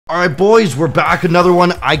Alright boys, we're back, another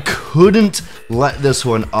one. I couldn't let this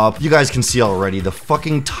one up. You guys can see already, the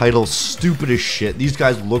fucking title, stupid as shit. These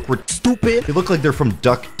guys look stupid. They look like they're from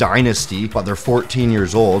Duck Dynasty, but they're 14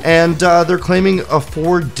 years old. And they're claiming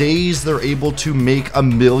 4 days they're able to make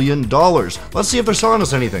 $1 million. Let's see if they're selling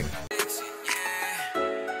us anything.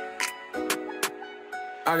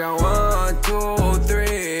 I got 1, 2,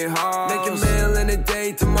 3, make a meal in a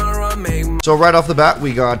day, tomorrow I make. So right off the bat,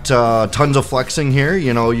 we got tons of flexing here.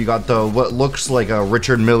 You know, you got the what looks like a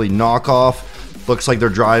Richard Mille knockoff. Looks like they're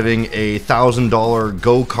driving a $1,000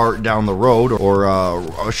 go-kart down the road,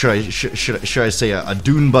 or should I say a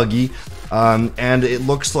dune buggy. And it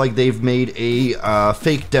looks like they've made a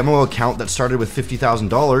fake demo account that started with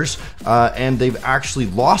 $50,000, and they've actually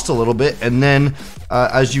lost a little bit. And then,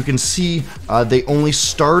 as you can see, they only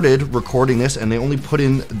started recording this, and they only put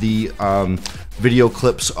in the video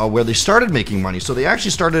clips where they started making money. So they actually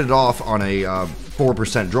started it off on a 4%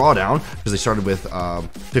 drawdown, because they started with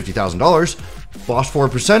 $50,000, lost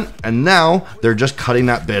 4%, and now they're just cutting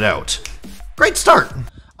that bit out. Great start.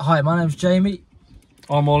 Hi, my name's Jamie.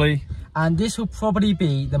 I'm Ollie. And this will probably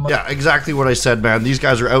be the most... Yeah, exactly what I said, man. These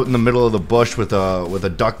guys are out in the middle of the bush with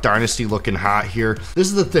a Duck Dynasty looking hat here. This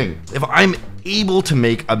is the thing. If I'm able to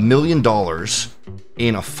make $1 million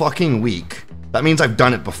in a fucking week, that means I've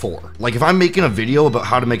done it before. Like, if I'm making a video about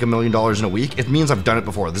how to make $1 million in a week, it means I've done it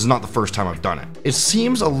before. This is not the first time I've done it. It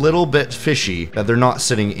seems a little bit fishy that they're not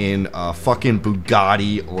sitting in a fucking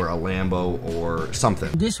Bugatti or a Lambo or something.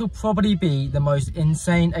 This will probably be the most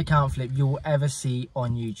insane account flip you will ever see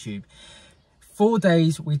on YouTube. 4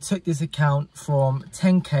 days, we took this account from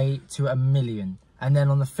 10K to $1 million. And then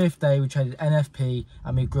on the 5th day, we traded NFP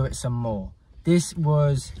and we grew it some more. This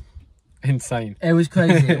was... insane. It was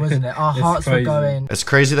crazy, wasn't it? Our hearts were going... It's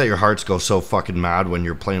crazy that your hearts go so fucking mad when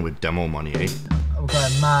you're playing with demo money, eh? We're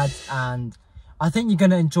going mad, and I think you're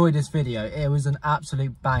going to enjoy this video. It was an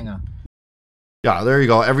absolute banger. Yeah, there you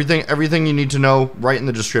go. Everything you need to know right in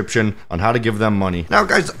the description on how to give them money. Now,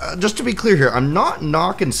 guys, just to be clear here, I'm not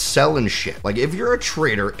knocking selling shit. Like, if you're a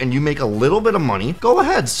trader and you make a little bit of money, go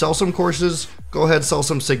ahead, sell some courses, go ahead, sell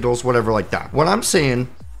some signals, whatever like that. What I'm saying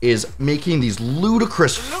is making these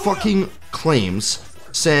ludicrous fucking claims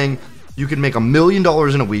saying you can make $1 million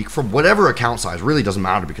in a week from whatever account size, really doesn't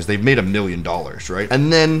matter because they've made $1 million, right?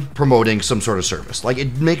 And then promoting some sort of service. Like,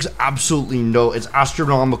 it makes absolutely no, it's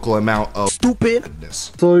astronomical amount of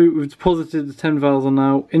stupidness. So we've deposited the 10,000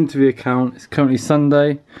 now into the account. It's currently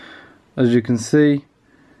Sunday, as you can see.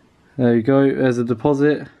 There you go, there's a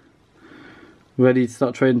deposit. Ready to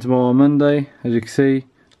start trading tomorrow on Monday, as you can see,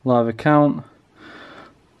 live account.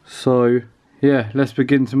 So yeah, let's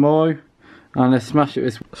begin tomorrow and let's smash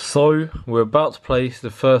it. So we're about to place the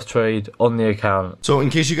first trade on the account. So in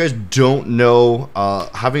case you guys don't know,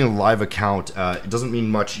 having a live account, it doesn't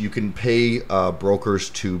mean much. You can pay brokers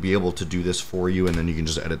to be able to do this for you, and then you can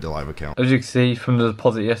just edit the live account. As you can see from the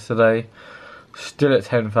deposit yesterday, still at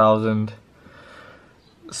 10,000.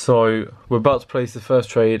 So we're about to place the first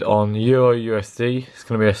trade on Euro USD. It's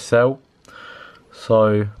going to be a sell.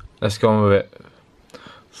 So let's go on with it.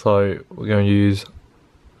 So we're going to use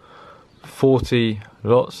 40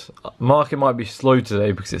 lots. Market might be slow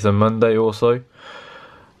today because it's a Monday also.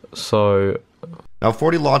 So now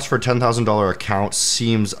 40 lots for a $10,000 account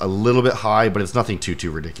seems a little bit high, but it's nothing too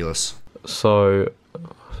ridiculous. So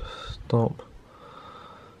stop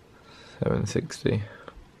 760.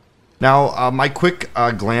 Now, my quick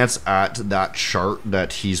glance at that chart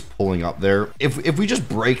that he's pulling up there, if we just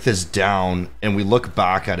break this down and we look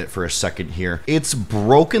back at it for a second here, it's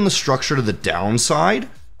broken the structure to the downside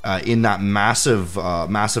in that massive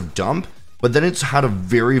dump, but then it's had a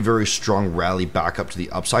very strong rally back up to the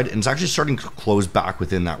upside, and it's actually starting to close back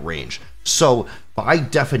within that range. So, by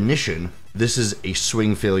definition, this is a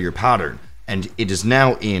swing failure pattern, and it is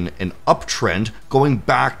now in an uptrend going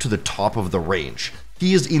back to the top of the range.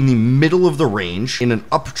 He is in the middle of the range in an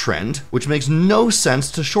uptrend, which makes no sense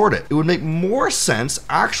to short it. It would make more sense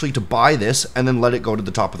actually to buy this and then let it go to the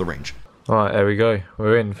top of the range. Alright, there we go.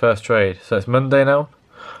 We're in first trade. So it's Monday now,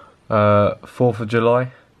 4th of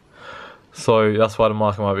July. So that's why the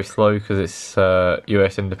market might be slow, because it's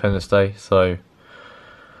US Independence Day. So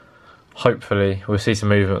hopefully we'll see some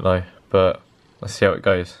movement though, but let's see how it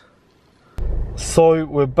goes. So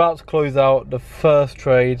we're about to close out the first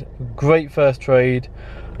trade. Great first trade,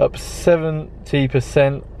 up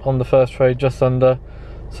 70% on the first trade, just under.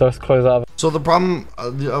 So let's close out. So the problem,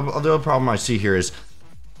 the other problem I see here is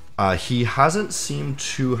he hasn't seemed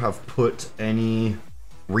to have put any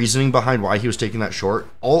reasoning behind why he was taking that short.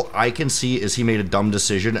 All I can see is he made a dumb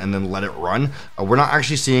decision and then let it run. We're not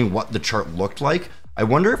actually seeing what the chart looked like. I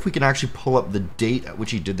wonder if we can actually pull up the date at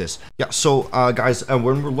which he did this. Yeah, so guys,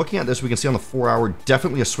 when we're looking at this, we can see on the 4 hour,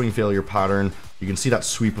 definitely a swing failure pattern. You can see that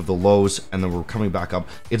sweep of the lows, and then we're coming back up.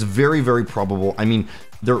 It's very, very probable. I mean,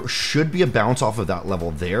 there should be a bounce off of that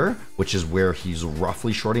level there, which is where he's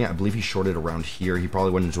roughly shorting it. I believe he shorted around here. He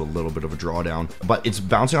probably went into a little bit of a drawdown, but it's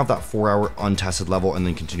bouncing off that 4 hour untested level and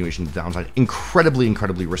then continuation to the downside. Incredibly,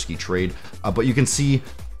 incredibly risky trade. But you can see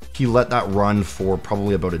he let that run for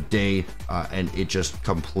probably about a day, and it just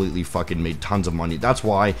completely fucking made tons of money. That's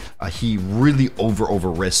why he really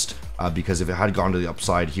over risked, because if it had gone to the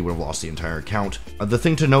upside, he would have lost the entire account. The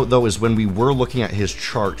thing to note though is when we were looking at his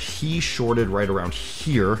chart, he shorted right around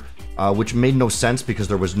here, which made no sense because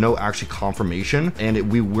there was no actually confirmation,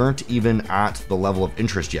 and we weren't even at the level of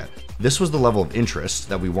interest yet. This was the level of interest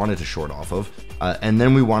that we wanted to short off of, and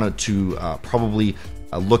then we wanted to probably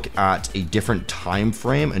look at a different time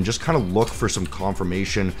frame and just kind of look for some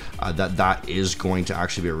confirmation that that is going to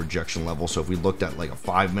actually be a rejection level. So if we looked at like a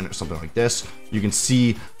 5 minute, something like this, you can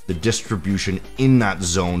see the distribution in that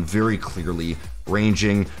zone very clearly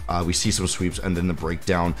ranging. We see some sweeps and then the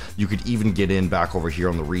breakdown. You could even get in back over here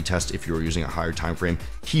on the retest if you were using a higher time frame.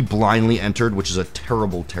 He blindly entered, which is a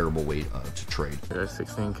terrible way to trade. Okay,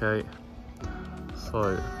 16k.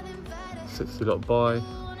 So 60 lot buy.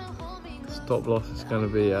 Stop loss is going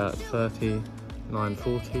to be at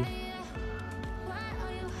 39.40.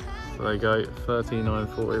 So there you go,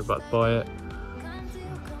 39.40, about to buy it.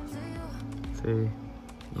 9,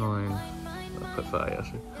 I'll put 30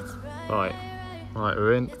 actually. Right,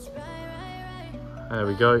 we're in. There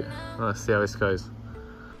we go. Let's see how this goes.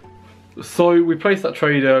 So we placed that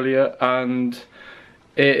trade earlier, and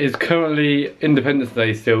it is currently Independence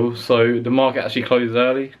Day still, so the market actually closed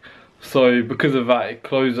early. So because of that, it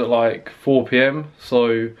closed at like 4 PM.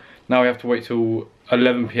 So now we have to wait till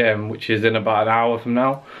 11 PM, which is in about an hour from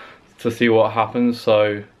now, to see what happens.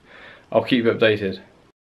 So I'll keep you updated.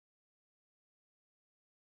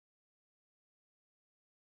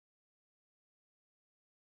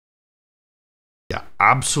 Yeah,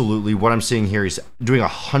 absolutely. What I'm seeing here is doing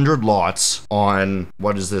 100 lots on,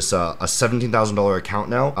 what is this, a $17,000 account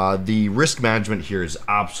now. The risk management here is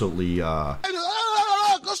absolutely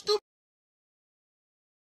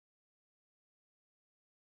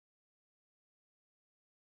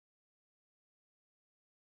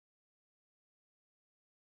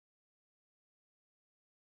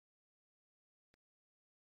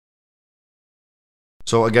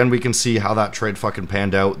So again, we can see how that trade fucking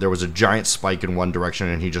panned out. There was a giant spike in one direction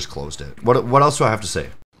and he just closed it. What else do I have to say?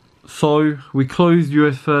 So we closed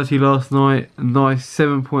US 30 last night. A nice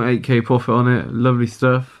 7.8k profit on it. Lovely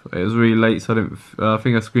stuff. It was really late, so I didn't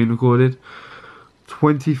think I screen recorded.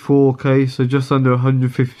 24k, so just under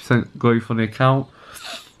 150% growth on the account.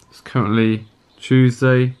 It's currently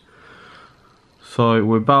Tuesday, so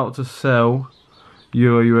we're about to sell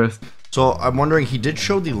Euro US. So I'm wondering, he did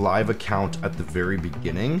show the live account at the very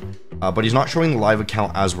beginning, but he's not showing the live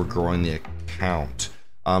account as we're growing the account.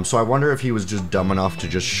 So I wonder if he was just dumb enough to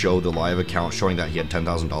just show the live account showing that he had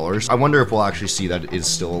 $10,000. I wonder if we'll actually see that it is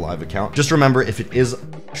still a live account. Just remember, if it is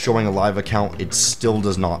showing a live account, it still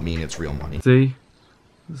does not mean it's real money. See?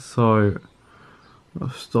 So, I'll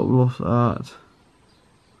stop loss at...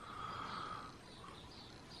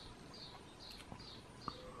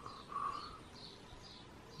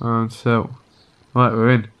 and sell. Right,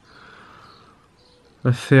 we're in.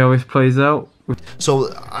 Let's see how this plays out.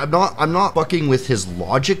 So I'm not fucking with his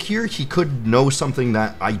logic here. He could know something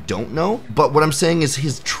that I don't know, but what I'm saying is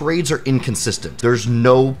his trades are inconsistent. There's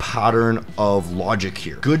no pattern of logic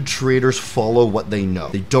here. Good traders follow what they know.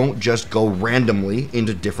 They don't just go randomly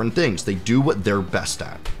into different things. They do what they're best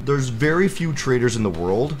at. There's very few traders in the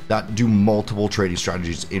world that do multiple trading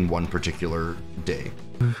strategies in one particular day.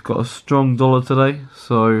 We've got a strong dollar today,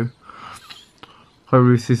 so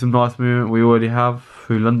hopefully we see some nice movement. We already have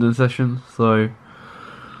through London session, so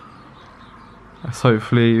let's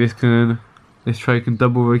hopefully this trade can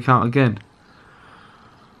double the account again.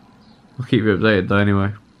 I'll keep you updated though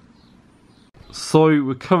anyway. So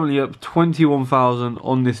we're currently up 21,000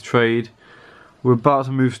 on this trade. We're about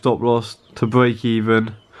to move stop loss to break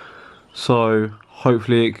even, so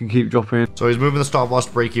hopefully it can keep dropping. So he's moving the stop loss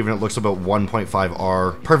to break even. It looks about 1.5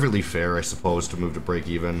 R. Perfectly fair, I suppose, to move to break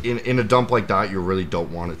even. In a dump like that, you really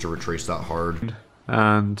don't want it to retrace that hard.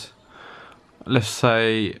 And let's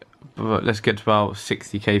say, let's get to about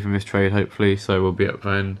 60k from this trade hopefully. So we'll be up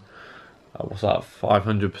then, what's that,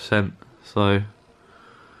 500%. So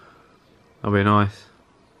that'll be nice.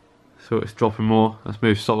 So it's dropping more. Let's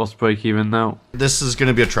move stop loss break even now. This is going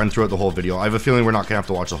to be a trend throughout the whole video. I have a feeling we're not going to have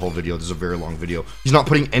to watch the whole video. This is a very long video. He's not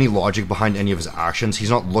putting any logic behind any of his actions. He's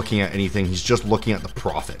not looking at anything. He's just looking at the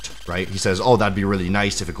profit, right? He says, oh, that'd be really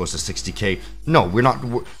nice if it goes to 60K. No, we're not.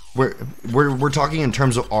 We're talking in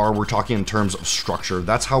terms of R. We're talking in terms of structure.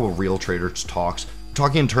 That's how a real trader talks. We're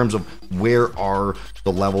talking in terms of where are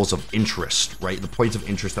the levels of interest, right? The points of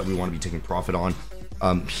interest that we want to be taking profit on.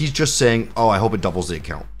 He's just saying, oh, I hope it doubles the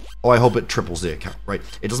account. Oh, I hope it triples the account, right?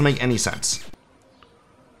 It doesn't make any sense.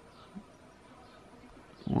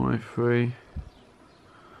 103.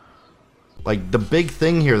 Like, the big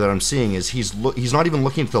thing here that I'm seeing is he's not even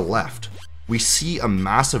looking to the left. We see a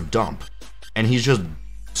massive dump, and he's just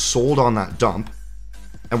sold on that dump,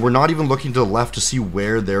 and we're not even looking to the left to see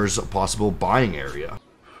where there's a possible buying area.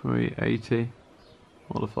 380.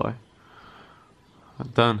 Modify.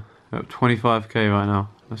 Done. We're at 25K right now.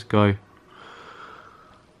 Let's go.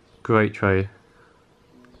 Great trade.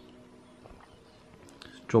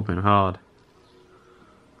 It's dropping hard.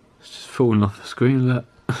 It's just falling off the screen, look.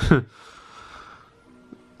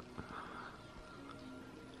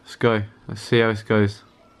 Let's go. Let's see how this goes.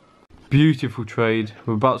 Beautiful trade.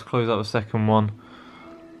 We're about to close out the second one.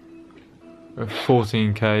 We're at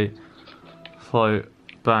 14K. So,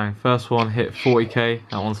 bang. First one hit 40K.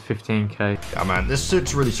 That one's 15K. Yeah, man, this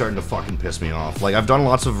shit's really starting to fucking piss me off. Like, I've done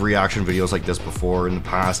lots of reaction videos like this before in the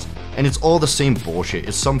past, and it's all the same bullshit.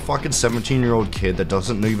 It's some fucking 17-year-old kid that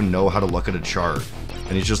doesn't even know how to look at a chart.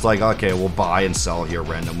 And he's just like, okay, we'll buy and sell here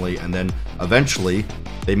randomly, and then eventually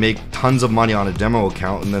they make tons of money on a demo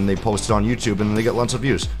account, and then they post it on YouTube, and then they get lots of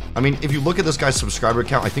views. I mean, if you look at this guy's subscriber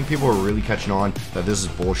count, I think people are really catching on that this is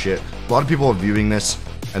bullshit. A lot of people are viewing this,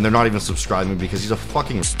 and they're not even subscribing because he's a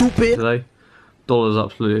fucking stupid. Today, dollar's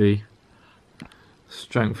absolutely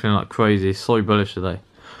strengthening like crazy. So bullish today.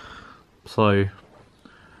 So,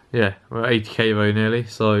 yeah, we're at 80K very nearly.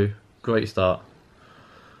 So, great start.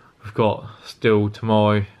 We've got still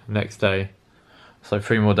tomorrow, next day. So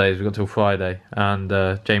 3 more days. We've got till Friday, and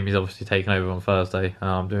Jamie's obviously taking over on Thursday. And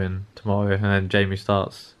I'm doing tomorrow, and then Jamie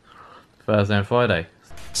starts Thursday and Friday.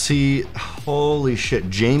 See, holy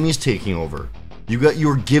shit, Jamie's taking over.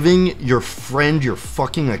 You're giving your friend your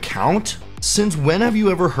fucking account? Since when have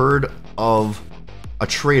you ever heard of a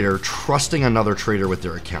trader trusting another trader with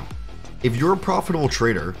their account? If you're a profitable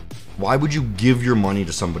trader, why would you give your money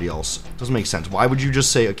to somebody else? It doesn't make sense. Why would you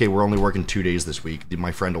just say, okay, we're only working 2 days this week,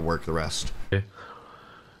 my friend will work the rest?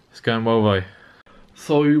 It's going well though.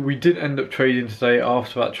 So we did end up trading today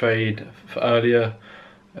after that trade earlier.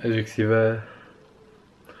 As you can see there.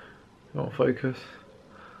 Not focus.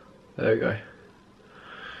 There we go.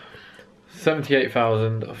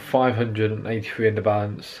 78,583 in the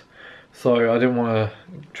balance. So I didn't want to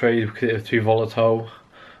trade because it was too volatile,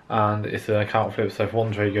 and it's an account flip, so if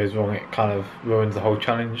one trade goes wrong it kind of ruins the whole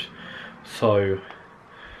challenge. So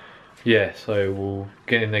yeah, so we'll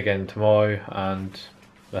get in again tomorrow and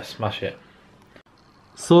let's smash it.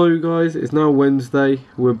 So guys, it's now Wednesday.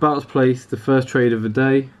 We're about to place the first trade of the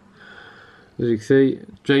day. As you can see,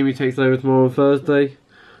 Jamie takes over tomorrow on Thursday,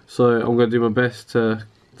 so I'm going to do my best to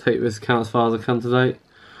take this account as far as I can today.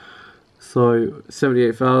 So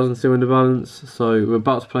 78,000 still in the balance. So we're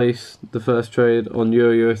about to place the first trade on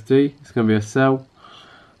Euro USD. It's going to be a sell.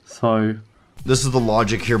 So this is the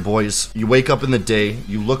logic here, boys. You wake up in the day,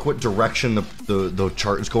 you look what direction the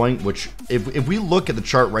chart is going, which if we look at the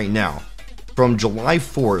chart right now, from July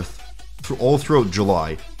 4th all throughout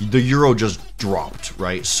July, the euro just dropped,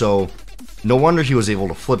 right? So no wonder he was able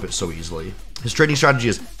to flip it so easily. His trading strategy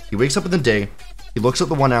is he wakes up in the day, he looks at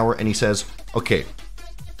the 1 hour and he says, okay,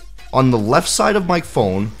 on the left side of my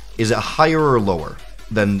phone, is it higher or lower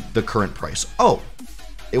than the current price? Oh,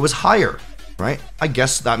 it was higher, right? I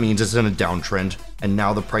guess that means it's in a downtrend and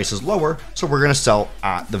now the price is lower, so we're gonna sell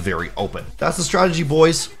at the very open. That's the strategy,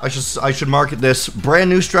 boys. I should market this. Brand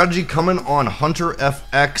new strategy coming on Hunter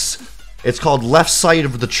FX. It's called left side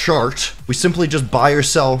of the chart. We simply just buy or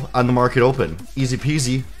sell on the market open. Easy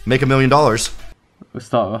peasy, make $1 million. We'll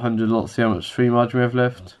start with 100 lots, see how much free margin we have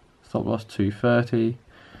left. Stop loss 230.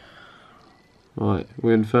 Right,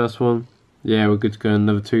 we're in the first one. Yeah, we're good to go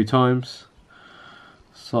another 2 times.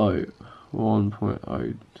 So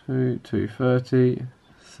 1.02, 230,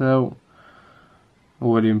 sell.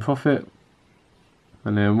 Already in profit.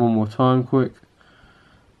 And then one more time, quick.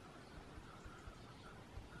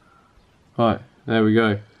 Right, there we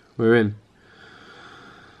go. We're in.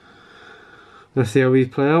 Let's see how these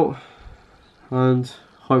play out. And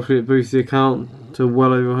hopefully it boosts the account to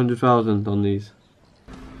well over 100,000 on these.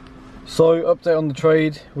 So update on the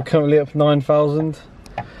trade, we're currently up 9,000.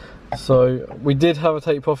 So we did have a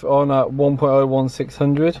take profit on at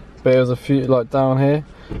 1.01600, but it was a few, like down here,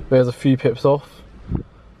 but it was a few pips off.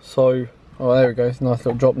 So, oh there we go, it's a nice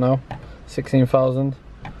little drop now, 16,000.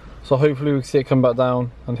 So hopefully we can see it come back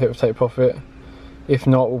down and hit a take profit. If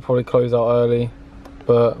not, we'll probably close out early,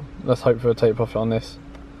 but let's hope for a take profit on this.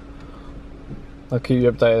 I'll keep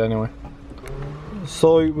you updated anyway.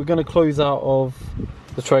 So we're going to close out of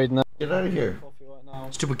the trade now. Get out of here.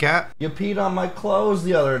 Stupid cat. You peed on my clothes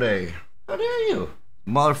the other day. How dare you?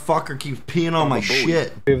 Motherfucker keeps peeing on my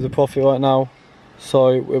shit. We have the profit right now. So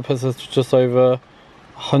it puts us just over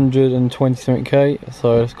 120 something K.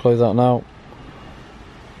 So let's close out now.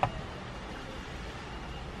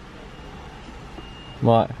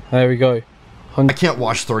 Right, there we go. I can't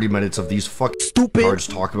watch 30 minutes of these fucking stupid cards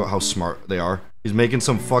talk about how smart they are. He's making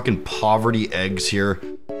some fucking poverty eggs here.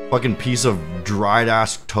 Fucking piece of dried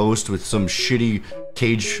ass toast with some shitty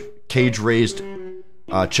cage raised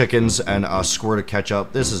chickens and a squirt of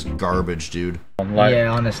ketchup. This is garbage, dude. Like, yeah,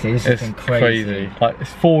 honestly, this has been crazy. Like,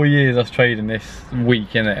 it's 4 years I've traded this week,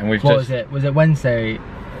 innit? And we've was it? Was it Wednesday?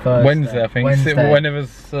 Thursday? Wednesday, I think. Wednesday.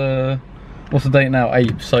 Whenever's what's the date now?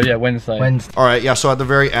 8th. So yeah, Wednesday. Alright, yeah, so at the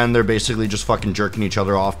very end, they're basically just fucking jerking each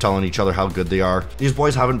other off, telling each other how good they are. These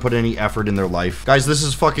boys haven't put any effort in their life. Guys, this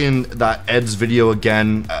is fucking that Ed's video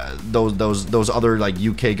again. Those other, like,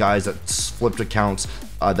 UK guys that flipped accounts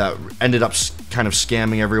that ended up kind of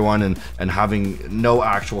scamming everyone and having no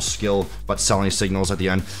actual skill but selling signals at the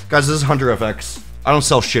end. Guys, this is Hunter FX. I don't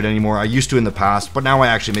sell shit anymore. I used to in the past, but now I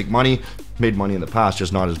actually make money. Made money in the past,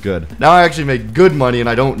 just not as good. Now I actually make good money and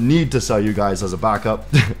I don't need to sell you guys as a backup.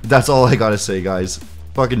 That's all I gotta say, guys.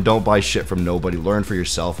 Fucking don't buy shit from nobody. Learn for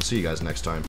yourself. I'll see you guys next time.